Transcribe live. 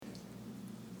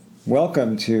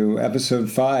Welcome to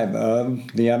episode 5 of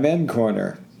the Amen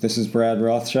Corner. This is Brad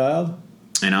Rothschild.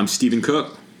 And I'm Stephen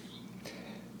Cook.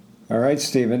 All right,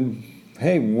 Stephen.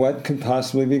 Hey, what could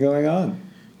possibly be going on?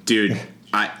 Dude,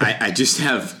 I just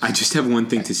have one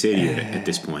thing to say to you at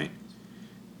this point.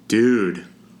 Dude,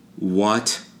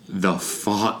 what the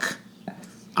fuck?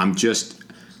 I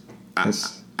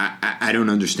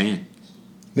don't understand.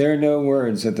 There are no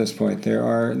words at this point.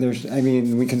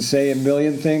 We can say a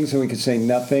million things and we can say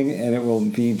nothing and it will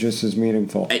be just as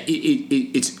meaningful.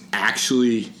 It's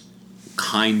actually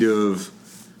kind of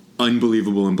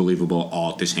unbelievable and believable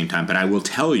all at the same time. But I will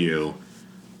tell you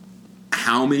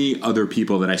how many other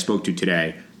people that I spoke to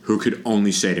today who could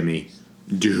only say to me,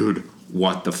 dude,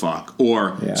 what the fuck?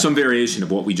 Or some variation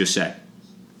of what we just said.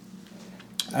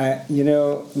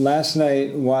 Last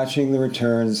night watching the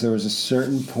returns, there was a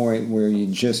certain point where you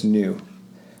just knew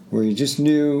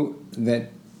that.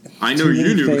 I know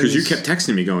you knew because you kept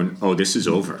texting me going, "Oh, this is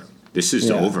over. This is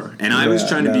over." And I was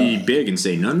trying to be big and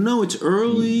say, "No, it's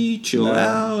early. Chill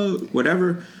out,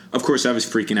 whatever." Of course, I was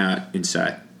freaking out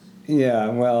inside. Yeah,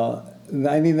 well,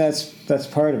 I mean that's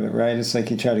part of it, right? It's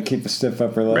like you try to keep a stiff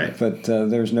upper lip, right. But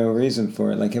there's no reason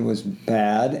for it. Like it was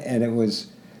bad, and it was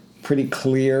pretty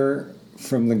clear.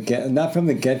 Not from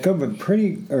the get-go, but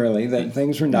pretty early that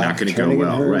things were not going to go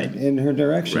well, in her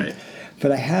direction. Right.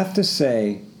 But I have to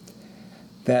say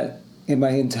that in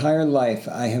my entire life,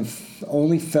 I have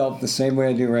only felt the same way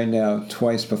I do right now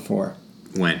twice before.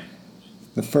 When?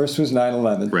 The first was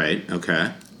 9/11. Right,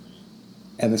 okay.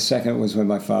 And the second was when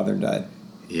my father died.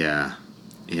 Yeah.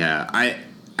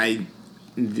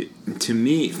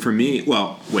 For me,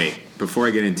 well, wait, before I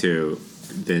get into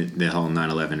the whole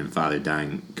 9/11 and father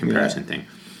dying comparison thing.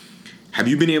 Have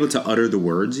you been able to utter the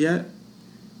words yet?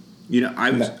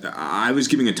 I was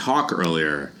giving a talk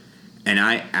earlier, and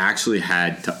I actually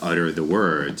had to utter the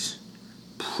words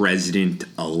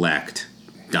President-elect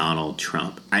Donald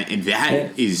Trump. And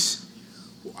that is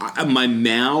my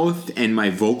mouth and my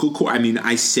vocal cord. I mean,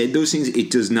 I said those things.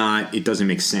 It doesn't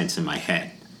make sense in my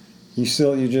head. You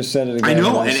just said it again. I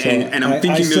know, and I'm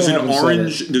thinking there's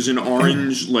an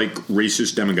orange like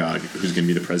racist demagogue who's going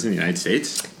to be the president of the United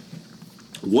States.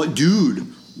 What, dude?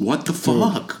 What the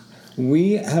fuck?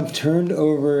 We have turned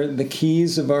over the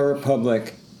keys of our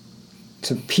republic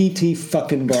to P.T.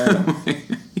 fucking Barnum.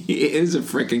 He is a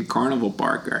freaking carnival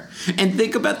barker. And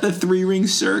think about the 3-ring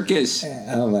circus.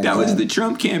 Oh my God. That was the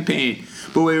Trump campaign.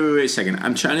 But wait a second.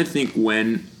 I'm trying to think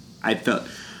when I felt,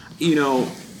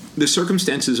 the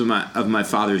circumstances of my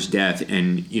father's death,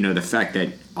 and the fact that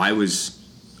I was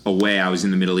away, I was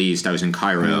in the Middle East, I was in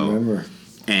Cairo, I remember.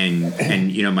 and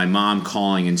my mom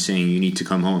calling and saying you need to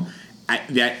come home.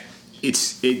 To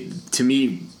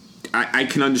me, I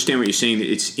can understand what you're saying.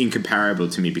 It's incomparable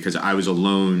to me because I was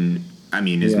alone. I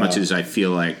mean, as much as I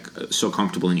feel like so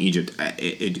comfortable in Egypt, but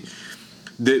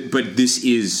this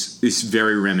is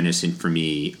very reminiscent for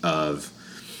me of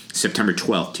September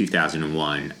 12th,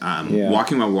 2001.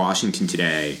 Walking around Washington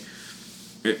today,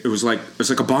 it was like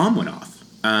a bomb went off.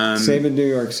 Same in New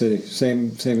York City.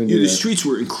 Same in New York. The streets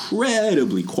were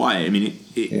incredibly quiet. I mean,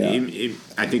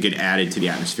 I think it added to the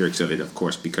atmospherics of it, of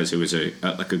course, because it was a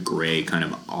gray kind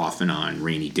of off and on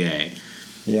rainy day.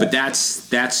 Yeah. But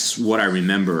that's what I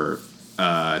remember.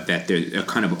 That there's a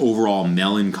kind of overall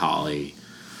melancholy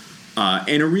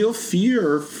and a real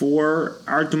fear for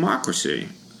our democracy.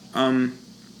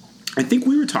 I think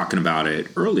we were talking about it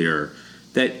earlier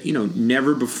that,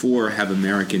 never before have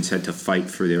Americans had to fight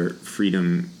for their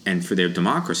freedom and for their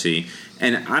democracy.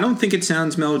 And I don't think it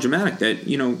sounds melodramatic that,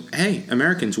 hey,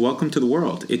 Americans, welcome to the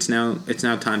world. It's now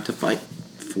time to fight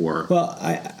for. Well,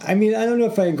 I mean, I don't know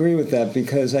if I agree with that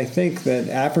because I think that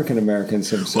African Americans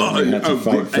have certainly had to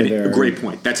fight for their. A great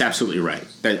point. That's absolutely right.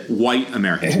 That white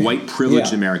Americans, white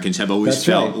privileged Americans have always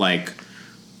felt like,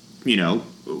 we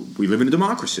live in a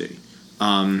democracy.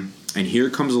 And here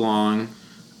comes along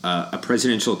a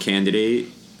presidential candidate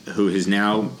who has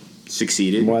now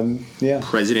succeeded,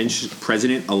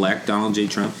 President-elect Donald J.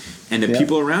 Trump, and the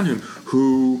people around him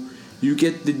who you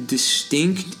get the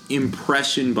distinct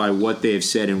impression by what they have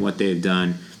said and what they have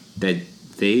done that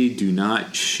they do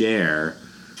not share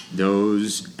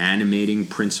those animating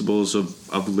principles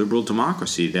of liberal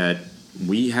democracy that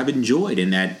we have enjoyed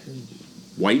and that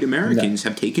white Americans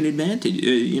have taken advantage,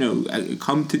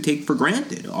 come to take for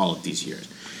granted all of these years.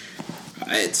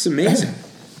 It's amazing.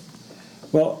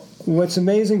 Well, what's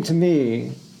amazing to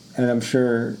me, and I'm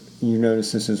sure you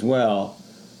notice this as well,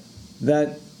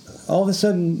 that all of a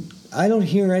sudden I don't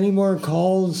hear any more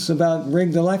calls about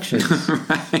rigged elections.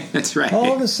 Right, that's right.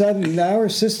 All of a sudden, our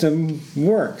system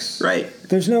works. Right.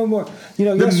 There's no more.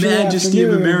 The majesty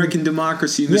of American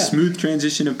democracy and the smooth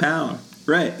transition of power.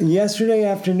 Right. Yesterday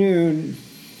afternoon,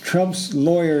 Trump's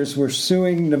lawyers were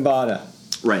suing Nevada.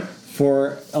 Right.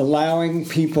 For allowing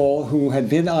people who had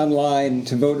been online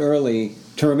to vote early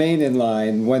to remain in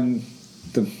line when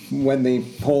the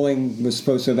polling was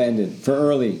supposed to have ended for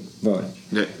early voting.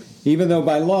 Yeah. Even though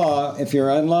by law, if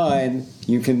you're online,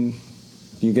 you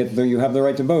have the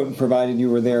right to vote, provided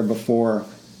you were there before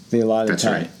the allotted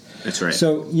time. That's right.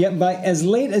 So, by as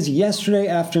late as yesterday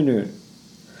afternoon,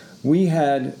 we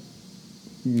had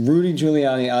Rudy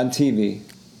Giuliani on TV.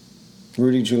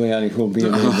 Rudy Giuliani, who will be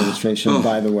in the administration,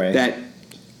 by the way. That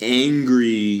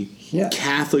angry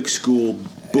Catholic school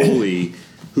bully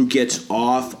who gets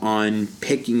off on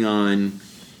picking on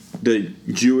the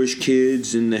Jewish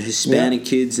kids and the Hispanic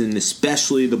kids and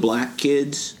especially the black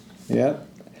kids. Yep.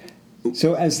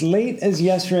 So as late as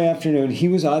yesterday afternoon, he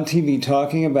was on TV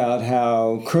talking about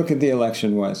how crooked the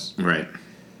election was. Right.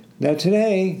 Now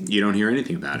today... You don't hear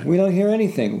anything about it. We don't hear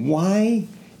anything. Why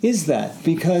is that?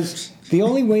 Because the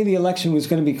only way the election was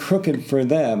going to be crooked for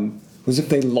them was if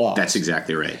they lost. That's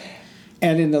exactly right.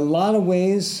 And in a lot of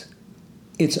ways,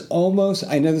 it's almost...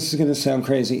 I know this is going to sound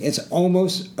crazy. It's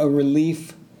almost a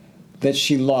relief that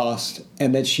she lost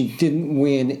and that she didn't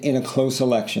win in a close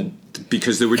election.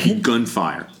 Because there would be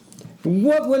gunfire.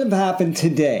 What would have happened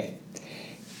today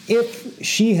if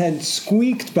she had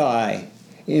squeaked by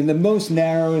in the most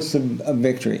narrowest of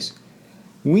victories?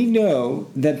 We know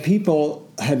that people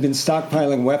had been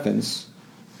stockpiling weapons,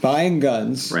 buying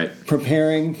guns,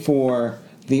 preparing for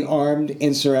the armed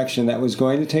insurrection that was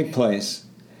going to take place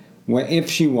if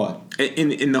she won.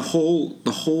 And the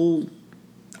whole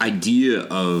idea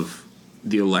of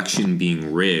the election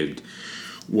being rigged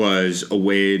was a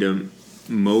way to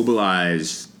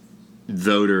mobilize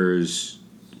voters,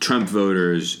 Trump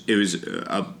voters. It was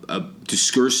a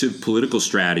discursive political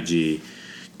strategy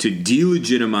to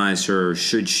delegitimize her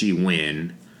should she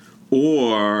win,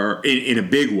 or in a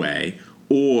big way,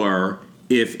 or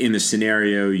if in the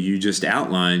scenario you just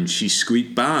outlined, she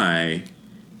squeaked by,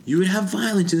 you would have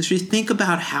violence in the streets. Think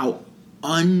about how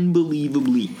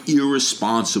unbelievably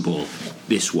irresponsible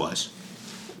this was.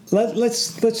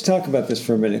 Let's talk about this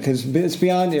for a minute, because it's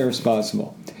beyond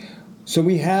irresponsible. So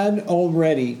we had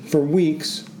already, for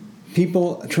weeks,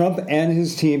 Trump and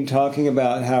his team talking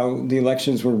about how the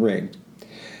elections were rigged.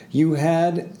 You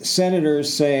had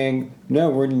senators saying, no,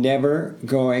 we're never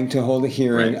going to hold a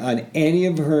hearing on any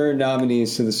of her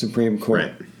nominees to the Supreme Court.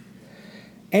 Right.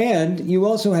 And you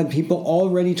also had people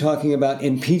already talking about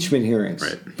impeachment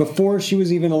hearings before she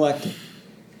was even elected.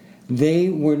 They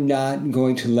were not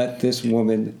going to let this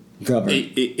woman govern.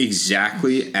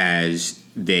 Exactly as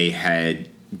they had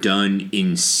done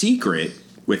in secret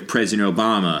with President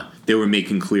Obama. They were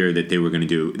making clear that they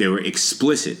were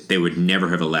explicit. They would never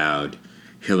have allowed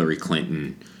Hillary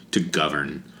Clinton to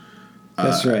govern.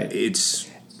 That's right.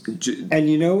 And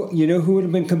you know who would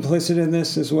have been complicit in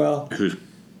this as well? Who?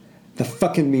 The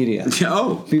fucking media.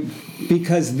 Oh.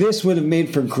 Because this would have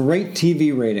made for great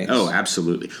TV ratings. Oh,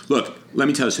 absolutely. Look, let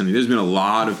me tell you something. There's been a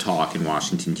lot of talk in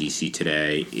Washington, D.C.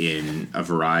 today in a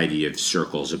variety of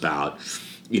circles about,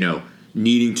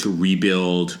 needing to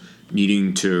rebuild,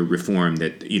 needing to reform,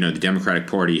 that, the Democratic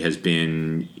Party has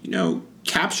been,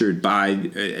 captured by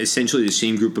essentially the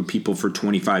same group of people for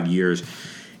 25 years.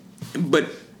 But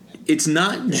it's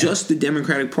not just the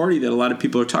Democratic Party that a lot of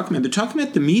people are talking about. They're talking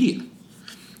about the media.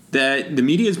 That the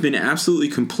media has been absolutely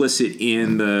complicit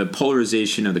in the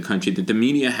polarization of the country, that the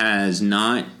media has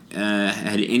not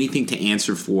had anything to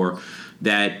answer for,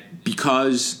 that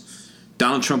because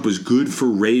Donald Trump was good for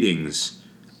ratings,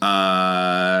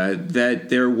 that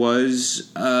there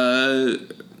was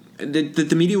that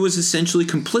the media was essentially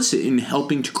complicit in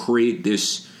helping to create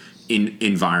this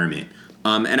environment.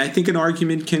 And I think an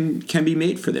argument can be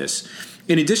made for this.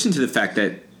 In addition to the fact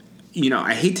that,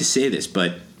 I hate to say this,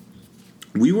 but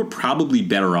we were probably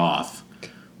better off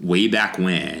way back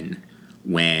when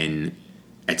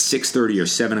at 6:30 or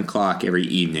 7 o'clock every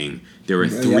evening, there were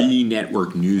three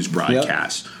network news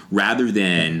broadcasts rather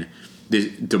than the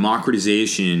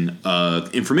democratization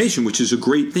of information, which is a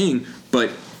great thing.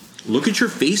 But look at your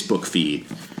Facebook feed.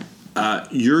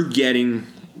 You're getting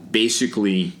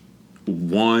basically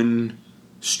one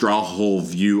straw hole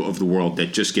view of the world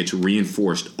that just gets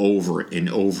reinforced over and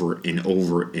over and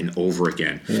over and over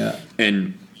again. Yeah.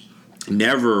 And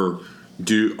never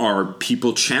are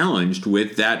people challenged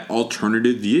with that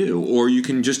alternative view, or you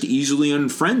can just easily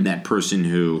unfriend that person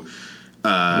who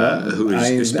is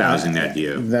espousing that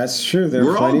view. That's true.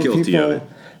 We're all guilty of it.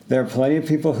 There are plenty of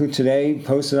people who today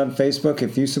posted on Facebook,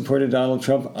 if you supported Donald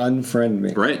Trump, unfriend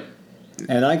me. Right.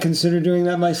 And I consider doing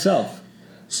that myself.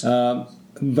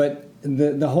 But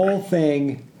the whole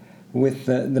thing with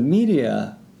the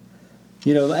media,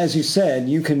 as you said,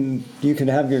 you can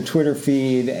have your Twitter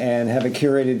feed and have it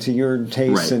curated to your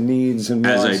tastes and needs and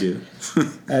wants. As I do.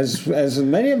 as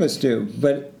many of us do.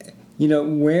 But,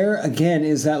 where, again,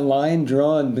 is that line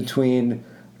drawn between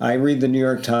I read the New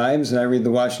York Times and I read the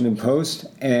Washington Post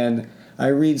and I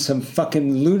read some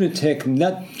fucking lunatic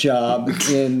nut job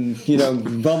in,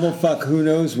 bumblefuck who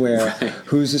knows where,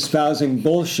 who's espousing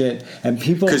bullshit, and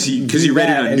people because he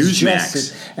read it on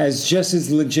Newsmax as just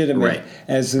as legitimate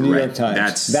as the New York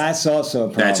Times. That's also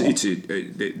a problem.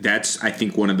 That's I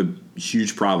think one of the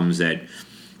huge problems that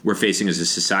we're facing as a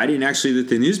society, and actually that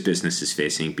the news business is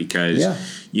facing, because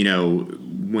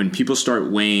when people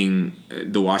start weighing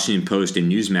the Washington Post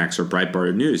and Newsmax or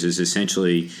Breitbart News as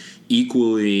essentially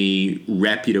equally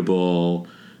reputable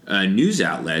news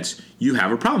outlets, you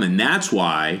have a problem. And that's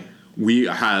why we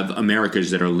have Americans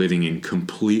that are living in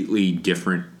completely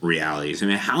different realities. I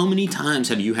mean, how many times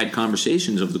have you had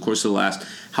conversations over the course of the last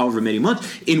however many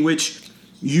months in which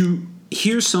you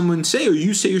hear someone say, or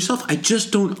you say yourself, I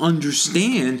just don't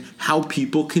understand how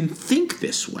people can think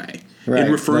this way. Right.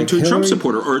 And referring to a Trump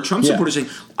supporter or a Trump supporter saying,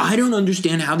 I don't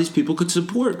understand how these people could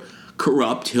support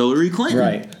corrupt Hillary Clinton.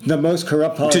 Right. The most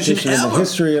corrupt politician in the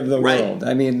history of the world.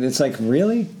 I mean, it's like,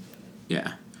 really?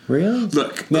 Yeah. Really?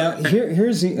 Look. Now,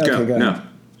 here's the... Okay, go ahead. No.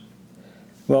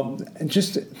 Well,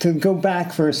 just to go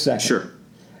back for a second. Sure.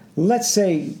 Let's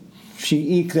say she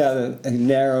eked out a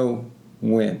narrow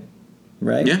win,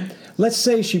 right? Yeah. Let's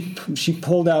say she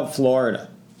pulled out Florida.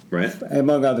 Right.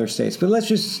 Among other states. But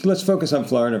let's focus on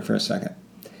Florida for a second.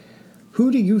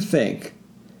 Who do you think...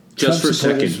 Just for a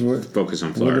second, focus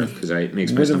on Florida, because it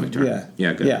makes my stomach turn.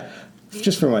 Yeah, good. Yeah,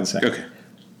 just for 1 second. Okay.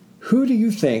 Who do you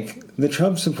think the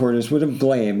Trump supporters would have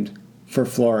blamed for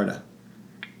Florida?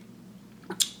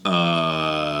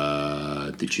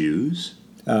 The Jews?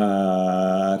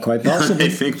 Quite possibly. I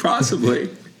think possibly.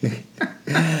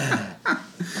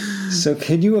 So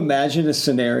can you imagine a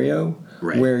scenario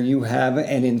where you have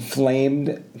an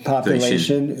inflamed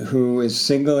population who is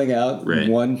singling out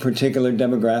one particular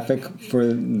demographic for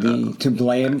to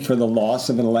blame for the loss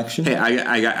of an election? Hey,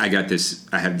 I got this.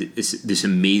 I have this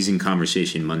amazing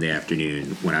conversation Monday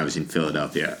afternoon when I was in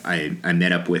Philadelphia. I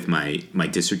met up with my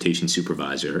dissertation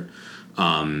supervisor,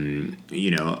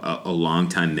 a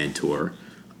longtime mentor,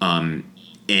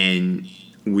 and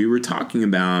we were talking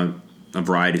about a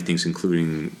variety of things,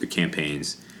 including the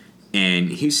campaigns. And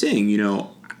he's saying,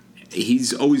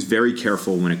 he's always very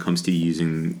careful when it comes to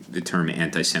using the term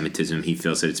anti-Semitism. He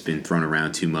feels that it's been thrown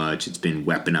around too much. It's been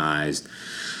weaponized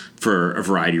for a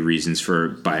variety of reasons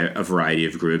by a variety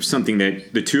of groups, something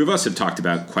that the two of us have talked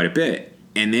about quite a bit.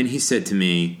 And then he said to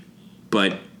me,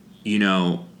 but,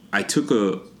 I took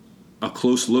a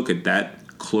close look at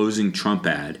that closing Trump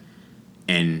ad,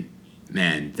 and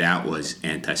man, that was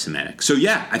anti-Semitic. So,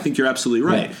 yeah, I think you're absolutely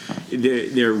right. Yeah.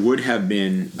 There would have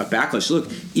been a backlash. Look,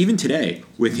 even today,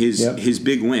 with his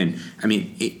big win, I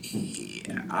mean,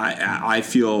 I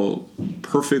feel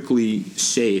perfectly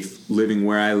safe living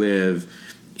where I live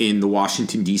in the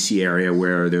Washington, D.C. area,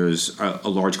 where there's a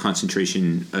large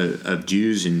concentration of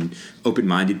Jews and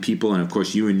open-minded people, and, of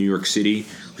course, you in New York City,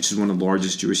 which is one of the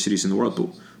largest Jewish cities in the world.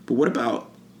 But what about,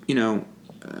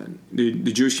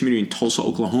 the Jewish community in Tulsa,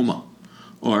 Oklahoma,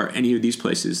 or any of these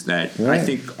places that I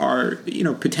think are,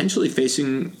 potentially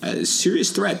facing a serious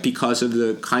threat because of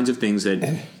the kinds of things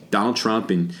that Donald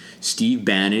Trump and Steve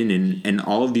Bannon and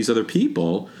all of these other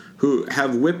people who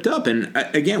have whipped up. And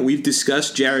again, we've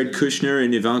discussed Jared Kushner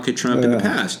and Ivanka Trump in the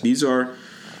past. These are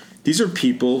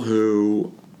people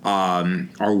who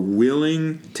are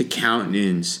willing to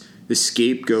countenance the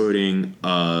scapegoating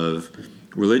of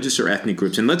religious or ethnic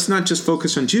groups. And let's not just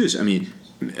focus on Jews. I mean,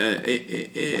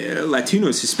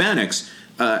 Latinos, Hispanics,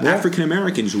 African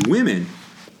Americans, women,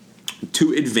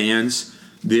 to advance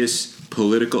this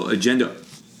political agenda,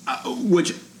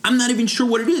 which I'm not even sure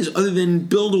what it is, other than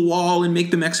build a wall and make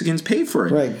the Mexicans pay for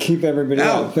it. Right, keep everybody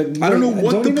out. But I don't know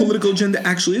what the political agenda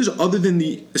actually is, other than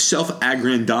the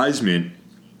self-aggrandizement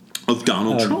of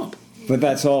Donald Trump. But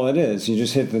that's all it is. You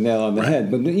just hit the nail on the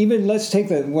head. But even let's take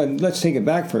it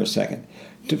back for a second.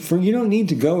 You don't need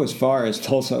to go as far as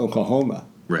Tulsa, Oklahoma.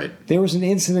 Right. There was an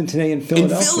incident today in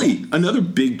Philadelphia. In Philly, another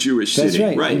big Jewish city.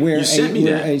 That's right. Where you sent me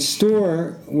that. A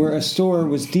store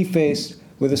was defaced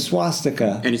with a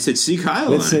swastika. And it said Sieg Heil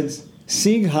on it. It said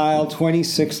Sieg Heil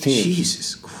 2016.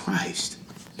 Jesus Christ.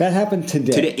 That happened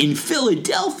today. In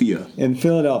Philadelphia. In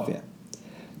Philadelphia.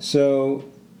 So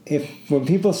when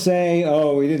people say,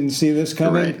 "Oh, we didn't see this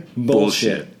coming," right.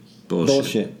 Bullshit.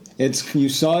 It's you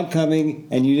saw it coming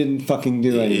and you didn't fucking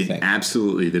do anything.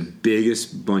 Absolutely, the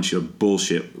biggest bunch of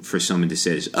bullshit for someone to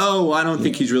say is, "Oh, I don't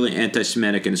think he's really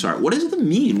anti-Semitic in his heart." What does it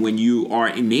mean when you are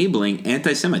enabling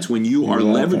anti-Semites? When you are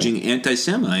leveraging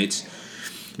anti-Semites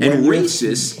and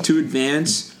racists to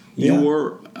advance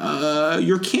your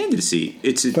candidacy?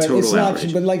 It's a total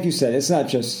outrage. But like you said, it's not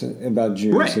just about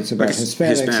Jews. Right. It's about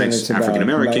Hispanics and it's African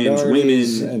Americans, women.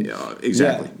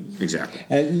 Exactly.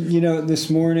 And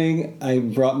this morning I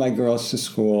brought my girls to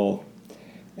school,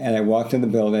 and I walked in the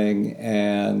building,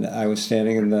 and I was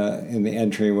standing in the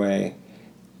entryway,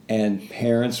 and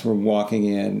parents were walking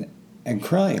in and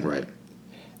crying, right?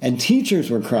 And teachers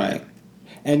were crying,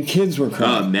 and kids were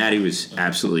crying. Maddie was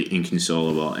absolutely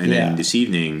inconsolable, and then this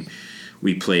evening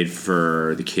we played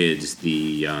for the kids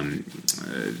the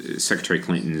Secretary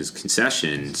Clinton's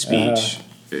concession speech.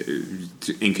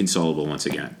 Inconsolable once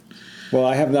again. Well,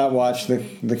 I have not watched the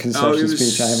concession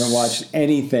speech. I haven't watched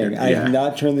anything. I have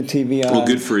not turned the TV on. Well,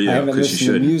 good for you. I haven't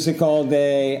listened to music all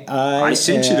day. I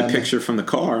sent you the picture from the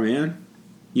car, man.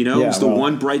 It was the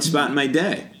one bright spot in my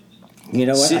day. You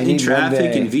know what? Sitting in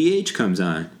traffic and VH comes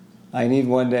on. I need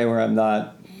one day where I'm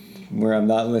not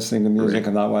listening to music. Right.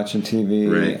 I'm not watching TV.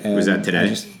 Right. And was that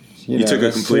today? You took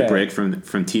a complete break from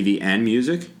TV and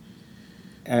music?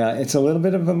 It's a little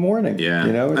bit of a morning. Yeah,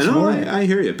 it's I know. I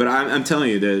hear you, but I'm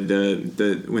telling you,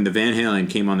 the when the Van Halen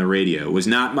came on the radio, it was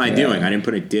not my doing. I didn't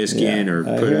put a disc in or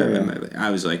I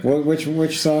was like,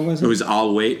 which song was it? It was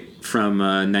 "I'll Wait" from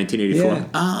 1984. Yeah.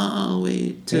 I'll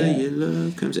wait till your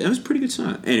love comes. It was a pretty good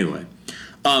song. Anyway,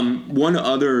 one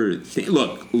other thing.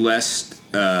 Look, lest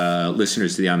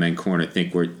listeners to the Amen Corner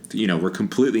think we're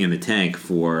completely in the tank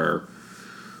for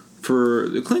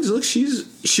the Clintons. Look,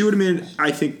 she would have made.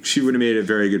 I think she would have made a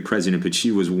very good president, but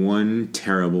she was one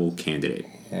terrible candidate.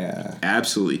 Yeah,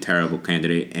 absolutely terrible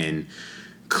candidate, and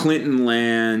Clinton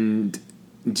land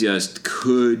just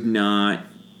could not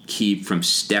keep from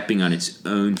stepping on its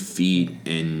own feet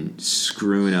and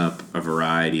screwing up a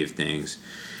variety of things.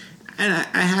 And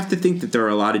I have to think that there are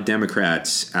a lot of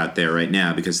Democrats out there right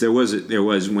now, because there was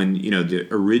when the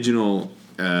original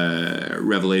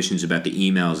revelations about the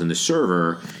emails and the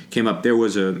server came up. There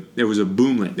was a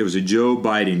boomlet. There was a Joe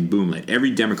Biden boomlet. Every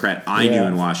Democrat I knew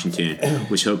in Washington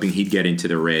was hoping he'd get into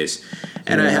the race.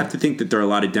 And I have to think that there are a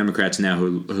lot of Democrats now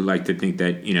who like to think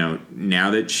that now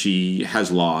that she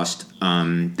has lost,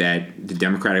 that the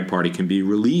Democratic Party can be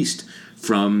released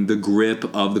from the grip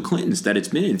of the Clintons that it's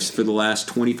been in for the last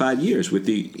 25 years, with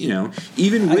the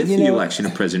even with the election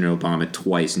of President Obama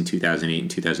twice in 2008 and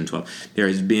 2012, there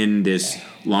has been this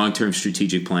long-term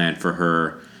strategic plan for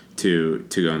her to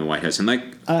go in the White House. And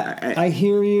I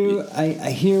hear you. I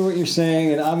hear what you're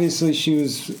saying, and obviously she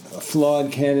was a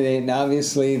flawed candidate, and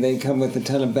obviously they come with a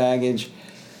ton of baggage.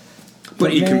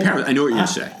 But in comparison, I know what you're going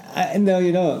to say. No,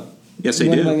 you don't. Yes, I do.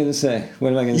 What am I going to say?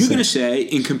 You're going to say,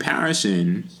 in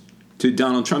comparison to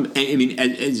Donald Trump, I mean,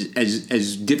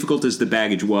 as difficult as the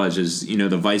baggage was, as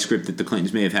the vice grip that the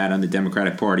Clintons may have had on the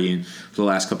Democratic Party and for the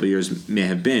last couple of years may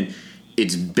have been,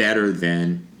 it's better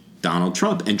than Donald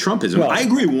Trump and Trumpism. Well, I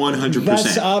agree 100%.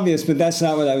 That's obvious, but that's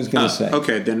not what I was going to say.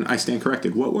 Okay, then I stand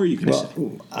corrected. What were you going to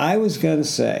say? I was going to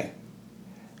say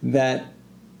that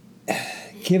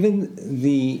given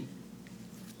the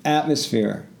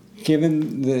atmosphere,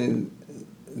 given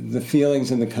the feelings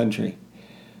in the country,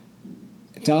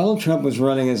 Donald Trump was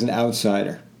running as an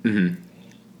outsider. Mm-hmm.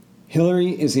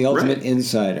 Hillary is the ultimate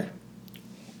insider.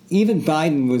 Even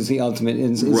Biden was the ultimate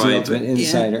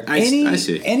insider. Yeah, I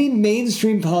see. Any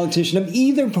mainstream politician of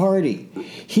either party,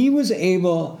 he was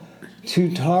able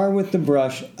to tar with the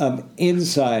brush of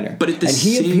insider. But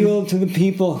he appealed to the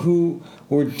people who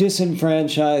were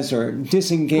disenfranchised or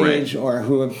disengaged, or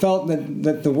who have felt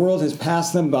that the world has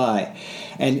passed them by.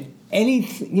 And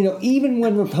even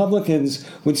when Republicans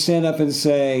would stand up and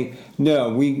say, no,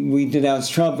 we denounce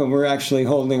Trump and we're actually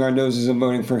holding our noses and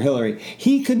voting for Hillary,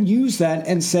 he could use that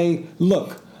and say,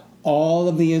 look, all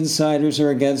of the insiders are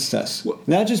against us. Well,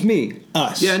 not just me,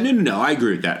 us. Yeah, no, I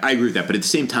agree with that. But at the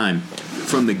same time,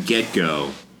 from the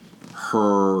get-go,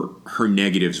 her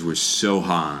negatives were so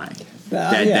high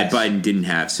that Biden didn't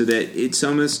have, so that it's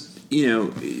almost...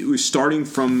 it was starting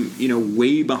from,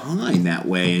 way behind that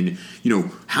way. And,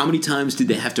 how many times did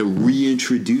they have to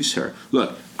reintroduce her?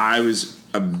 Look, I was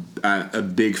a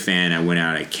big fan. I went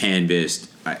out, I canvassed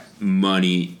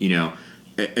money,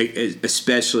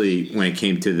 especially when it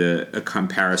came to a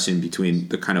comparison between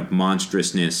the kind of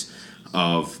monstrousness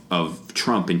of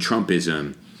Trump and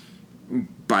Trumpism,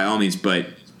 by all means. But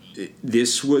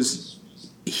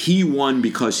he won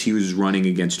because he was running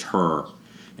against her.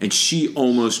 and she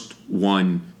almost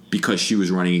won because she was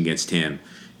running against him.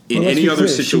 In well, any other clear,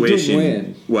 situation, she did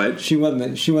win. What? She won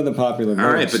the popular vote.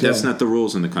 All right, but that's not the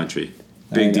rules in the country.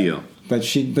 Big deal. But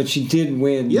she did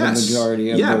win the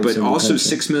majority of votes. Yeah, but also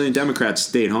 6 million Democrats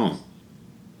stayed home.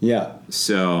 Yeah.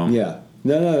 So. Yeah.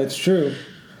 No, it's true.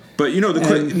 But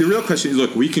the real question is: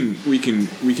 look, we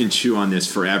can chew on this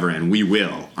forever, and we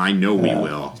will. I know we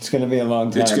will. It's going to be a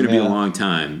long time. It's going to be a long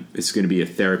time. It's going to be a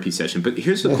therapy session. But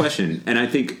here's the question, and I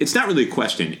think it's not really a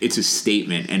question; it's a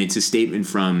statement, and it's a statement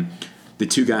from the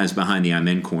two guys behind the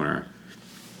Amen Corner.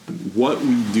 What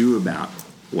we do about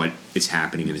what is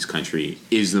happening in this country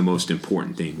is the most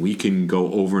important thing. We can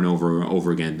go over and over and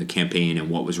over again the campaign and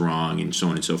what was wrong and so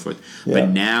on and so forth. Yeah. But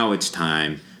now it's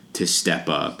time to step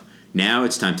up. Now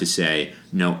it's time to say,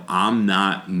 no, I'm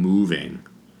not moving.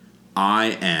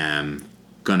 I am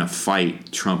going to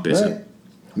fight Trumpism. Right.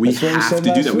 We have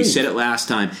to do that. We said it last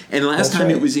time. And last time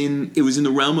it was in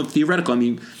the realm of theoretical. I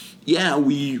mean, yeah,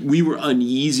 we were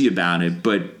uneasy about it,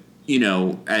 but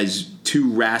as two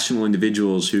rational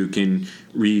individuals who can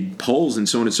read polls and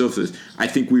so on and so forth, I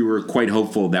think we were quite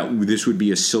hopeful that this would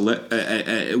be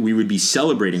we would be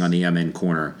celebrating on the Amen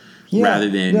Corner rather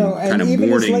than kind of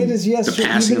mourning the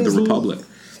passing of the Republic.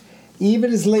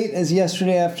 Even as late as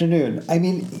yesterday afternoon. I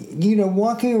mean,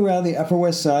 walking around the Upper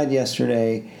West Side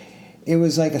yesterday, it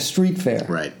was like a street fair.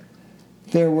 Right.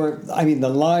 The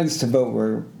lines to vote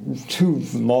were too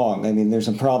long. I mean, there's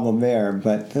a problem there,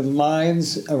 but the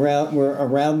lines were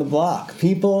around the block.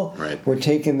 People were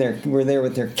were there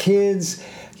with their kids.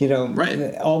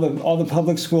 All the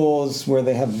public schools where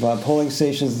they have polling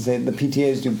stations, the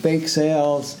PTAs do bake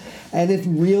sales, and it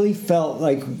really felt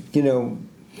like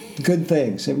good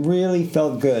things. It really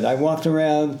felt good. I walked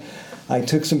around. I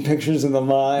took some pictures of the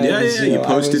lines. Yeah, you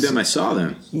posted them. I saw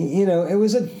them. It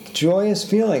was a joyous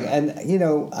feeling. And,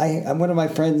 one of my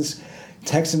friends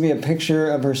texted me a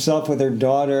picture of herself with her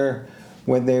daughter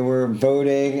when they were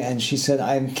voting, and she said,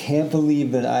 I can't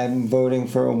believe that I'm voting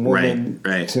for a woman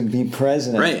to be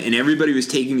president. Right, and everybody was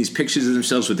taking these pictures of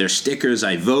themselves with their stickers,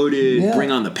 I voted,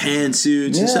 bring on the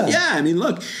pantsuits and stuff. Yeah, I mean,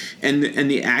 look, and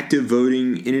the act of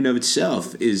voting in and of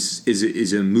itself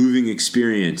is a moving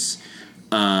experience.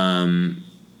 And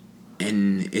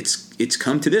it's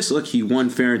come to this. Look, he won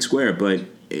fair and square, but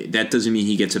that doesn't mean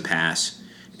he gets a pass.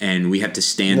 And we have to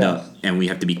stand up, and we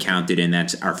have to be counted, and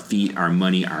that's our feet, our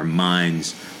money, our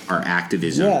minds, our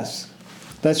activism. Yes,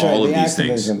 that's right. All the of these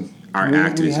activism. Things. Our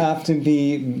activism.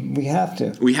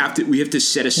 We have to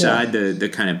set aside the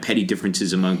kind of petty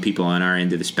differences among people on our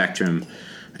end of the spectrum,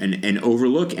 and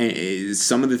overlook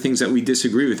some of the things that we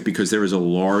disagree with, because there is a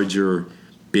larger,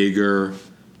 bigger.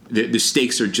 The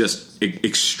stakes are just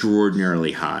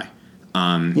extraordinarily high.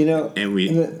 And go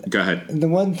ahead. The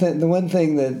one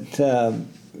thing that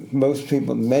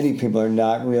many people are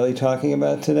not really talking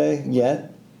about today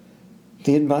yet,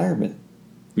 the environment.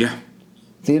 Yeah.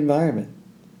 The environment.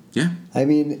 Yeah. I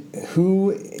mean,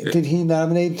 who did he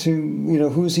nominate to?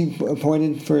 Who's he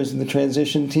appointed for the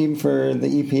transition team for the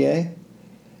EPA?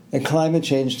 And climate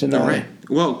change denial. Oh, right.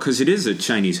 Well, because it is a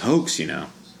Chinese hoax,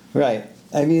 Right.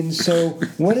 I mean, so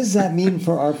what does that mean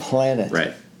for our planet?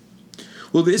 Right.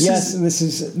 Well, this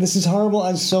is horrible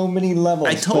on so many levels.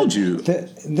 I told you.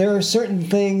 There are certain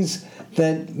things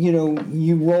that,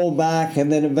 you roll back,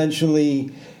 and then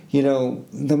eventually,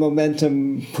 the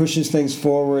momentum pushes things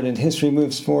forward and history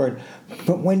moves forward.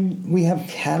 But when we have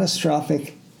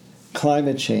catastrophic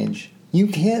climate change, you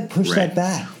can't push that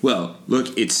back. Well, look,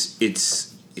 it's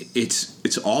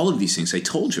all of these things. I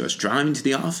told you. I was driving to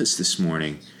the office this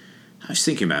morning. I was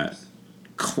thinking about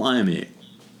climate,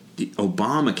 the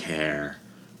Obamacare,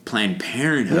 Planned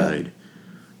Parenthood,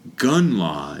 gun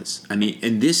laws. I mean,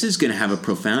 and this is going to have a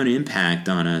profound impact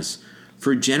on us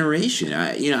for a generation.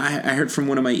 I heard from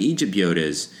one of my Egypt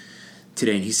Yodas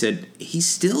today, and he said he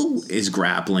still is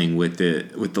grappling with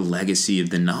the legacy of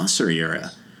the Nasser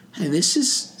era. And this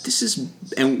is,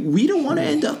 and we don't want to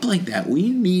end up like that.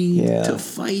 We need to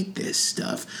fight this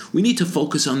stuff. We need to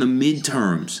focus on the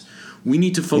midterms. We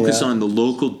need to focus on the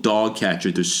local dog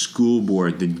catcher, the school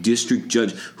board, the district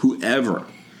judge, whoever.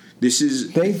 This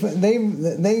is they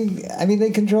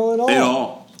control it all. It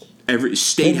all. Every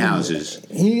state houses.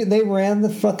 They ran the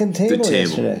fucking table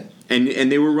yesterday.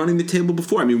 And they were running the table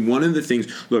before. I mean, one of the things,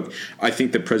 look, I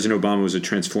think that President Obama was a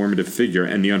transformative figure,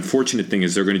 and the unfortunate thing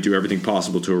is they're going to do everything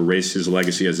possible to erase his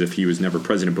legacy as if he was never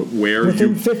president. But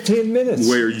within 15 minutes,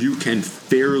 where you can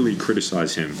fairly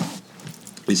criticize him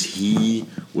is he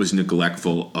was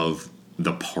neglectful of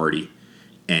the party,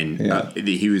 and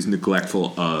he was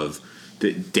neglectful of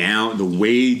the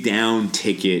way down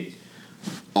ticket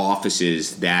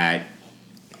offices that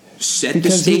set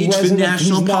the stage for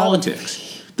national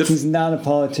politics. He's not a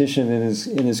politician in his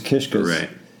kishkas. Right.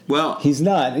 Well, he's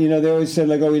not. You know, they always said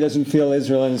like, "Oh, he doesn't feel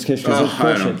Israel in his kishkas."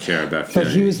 I don't care about feeling.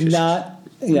 But he was not.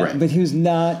 Yeah, right. But he was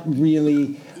not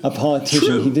really a politician.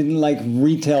 True. He didn't like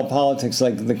retail politics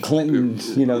like the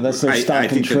Clintons. You know, that's their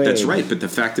stock and trade. That's right. But the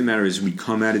fact of the matter is, we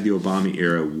come out of the Obama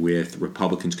era with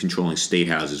Republicans controlling state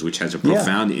houses, which has a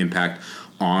profound impact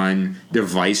on their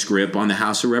vice grip on the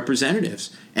House of Representatives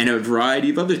and a variety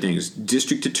of other things.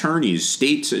 District attorneys,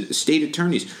 state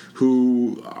attorneys,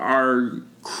 who are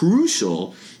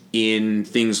crucial in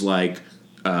things like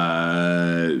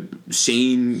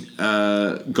sane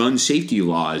gun safety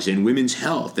laws and women's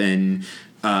health and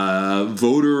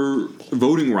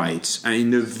voting rights. I mean,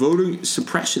 the voting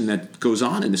suppression that goes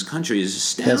on in this country is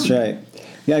astounding. That's right.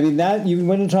 Yeah, I mean, that you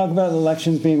want to talk about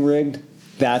elections being rigged?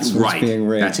 That's what's being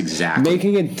rigged. That's exactly.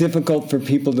 Making it difficult for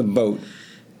people to vote.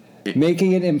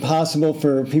 Making it impossible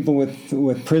for people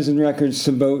with prison records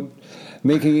to vote.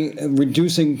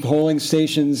 Reducing polling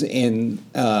stations in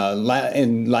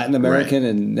Latin American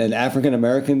and African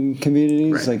American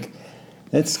communities. Right. Like,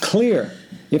 it's clear.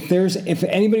 If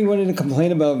anybody wanted to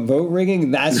complain about vote rigging,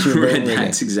 that's your vote rigging.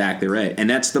 That's exactly right. And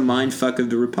that's the mind fuck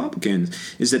of the Republicans,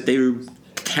 is that they were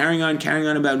carrying on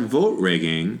about vote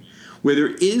rigging, where there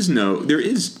is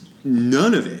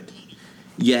none of it.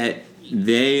 Yet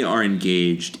they are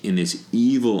engaged in this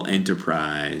evil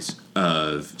enterprise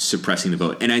of suppressing the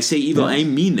vote. And I say evil, I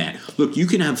mean that. Look, you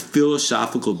can have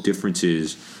philosophical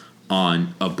differences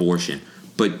on abortion,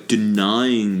 but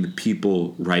denying the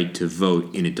people right to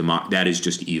vote in a that is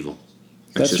just evil.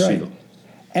 That's just right. evil.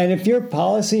 And if your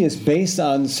policy is based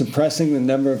on suppressing the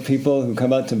number of people who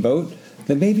come out to vote,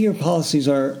 then maybe your policies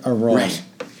are wrong.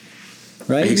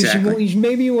 Right? Exactly.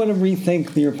 Maybe you want to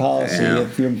rethink your policy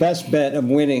if your best bet of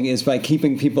winning is by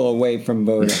keeping people away from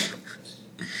voting.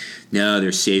 No,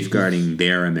 they're safeguarding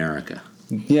their America.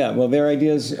 Yeah, well, their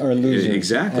ideas are losing.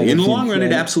 Exactly. In the long run,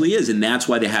 it absolutely is. And that's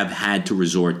why they have had to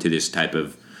resort to this type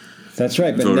of That's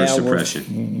right, but voter now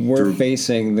suppression. We're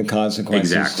facing the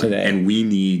consequences today. And we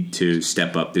need to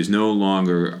step up. There's no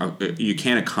longer you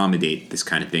can't accommodate this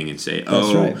kind of thing and say,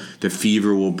 the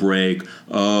fever will break.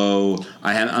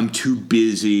 I'm too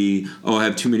busy. I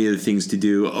have too many other things to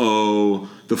do.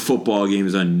 The football game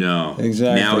is on. No,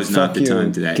 exactly. Now is not the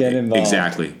time to that. Get involved.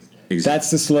 Exactly.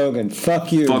 That's the slogan.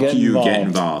 Fuck you. Fuck get you. Involved. Get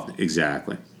involved.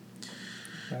 Exactly.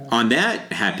 On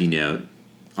that happy note,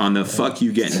 on the fuck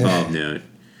you get involved note.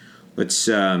 Let's.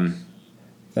 I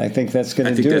think that's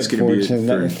going to do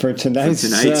it for tonight's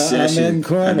session Amen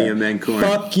Corner. On the Amen Corner.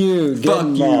 Fuck you. Get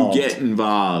involved. Get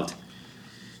involved.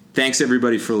 Thanks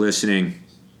everybody for listening.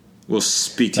 We'll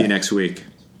speak to you next week.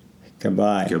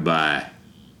 Goodbye. Goodbye.